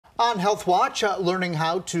On Heathwatch, learning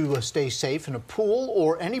how to stay safe in a pool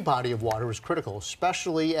or any body of water is critical,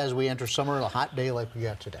 especially as we enter summer and a hot day like we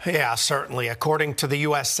got today. Yeah, certainly. According to the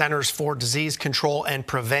U.S. Centers for Disease Control and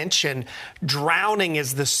Prevention, drowning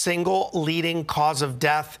is the single leading cause of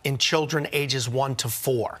death in children ages 1 to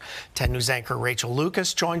 4. 10 News anchor Rachel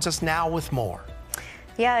Lucas joins us now with more.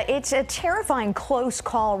 Yeah, it's a terrifying close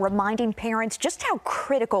call, reminding parents just how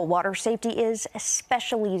critical water safety is,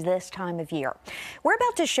 especially this time of year. We're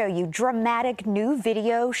about to show you dramatic new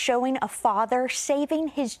video showing a father saving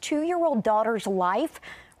his 2-year-old daughter's life,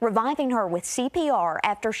 reviving her with CPR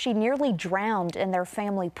after she nearly drowned in their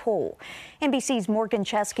family pool. NBC's Morgan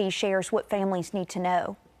Chesky shares what families need to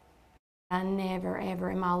know. I never,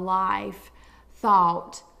 ever in my life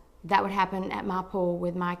thought that would happen at my pool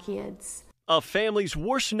with my kids. A family's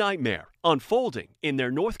worst nightmare unfolding in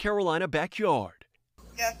their North Carolina backyard.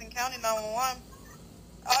 Gaston County 911.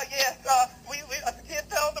 Yes, a kid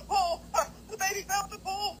fell in the pool. The baby fell in the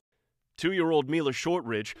pool. 2-year-old Mila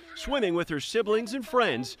Shortridge swimming with her siblings and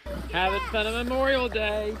friends. Haven't spent a Memorial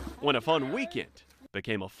Day. When a fun weekend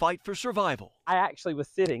became a fight for survival. I actually was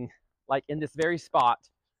sitting like in this very spot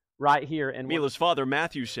right here. And Mila's father,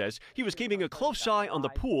 Matthew, says he was keeping a close eye on the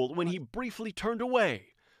pool when he briefly turned away.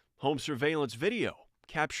 Home surveillance video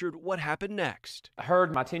captured what happened next. I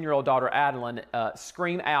heard my 10-year-old daughter, Adeline,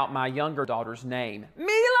 scream out my younger daughter's name, Mila,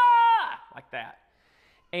 like that.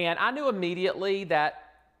 And I knew immediately that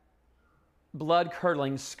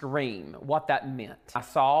blood-curdling scream, what that meant. I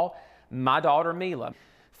saw my daughter, Mila,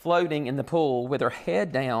 floating in the pool with her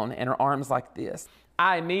head down and her arms like this.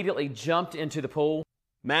 I immediately jumped into the pool.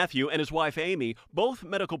 Matthew and his wife, Amy, both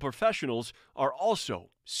medical professionals, are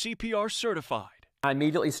also CPR certified. I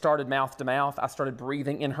immediately started mouth to mouth. I started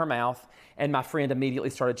breathing in her mouth, and my friend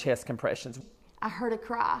immediately started chest compressions. I heard a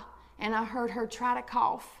cry, and I heard her try to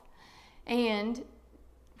cough. And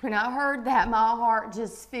when I heard that, my heart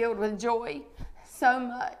just filled with joy so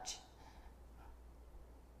much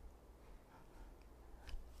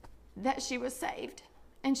that she was saved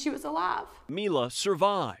and she was alive. Mila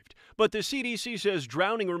survived, but the CDC says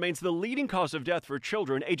drowning remains the leading cause of death for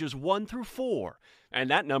children ages 1 through 4. And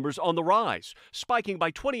that number's on the rise, spiking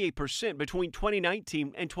by 28% between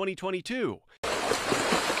 2019 and 2022.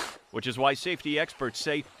 Which is why safety experts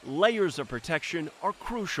say layers of protection are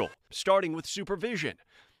crucial, starting with supervision.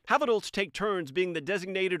 Have adults take turns being the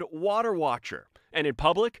designated water watcher. And in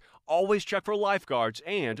public, always check for lifeguards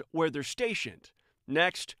and where they're stationed.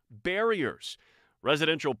 Next, barriers.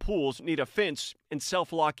 Residential pools need a fence and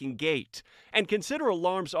self-locking gate. And consider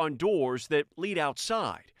alarms on doors that lead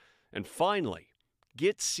outside. And finally,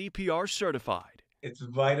 get CPR certified. It's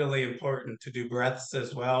vitally important to do breaths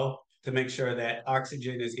as well to make sure that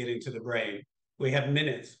oxygen is getting to the brain. We have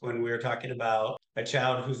minutes when we're talking about a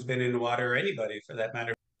child who's been in the water, or anybody for that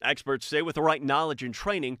matter. Experts say with the right knowledge and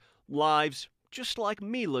training, lives just like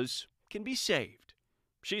Mila's can be saved.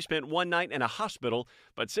 She spent one night in a hospital,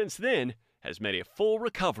 but since then has made a full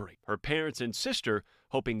recovery. Her parents and sister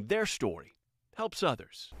hoping their story helps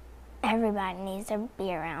others. Everybody needs to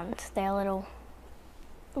be around their little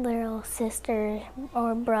sister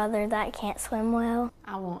or brother that can't swim well.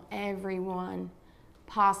 I want everyone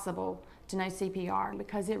possible to know CPR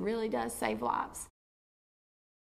because it really does save lives.